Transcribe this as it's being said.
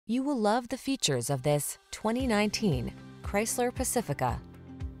You will love the features of this 2019 Chrysler Pacifica.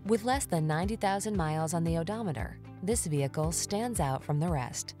 With less than 90,000 miles on the odometer, this vehicle stands out from the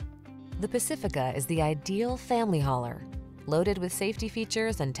rest. The Pacifica is the ideal family hauler. Loaded with safety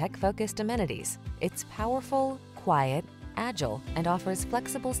features and tech-focused amenities, it's powerful, quiet, agile, and offers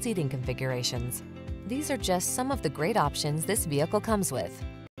flexible seating configurations. These are just some of the great options this vehicle comes with: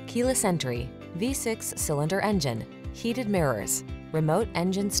 keyless entry, V6 cylinder engine, heated mirrors, remote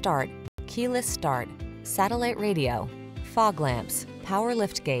engine start, keyless start, satellite radio, fog lamps, power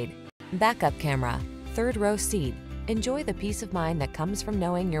liftgate, backup camera, third row seat. Enjoy the peace of mind that comes from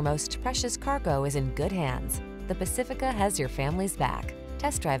knowing your most precious cargo is in good hands. The Pacifica has your family's back.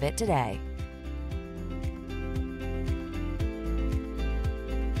 Test drive it today.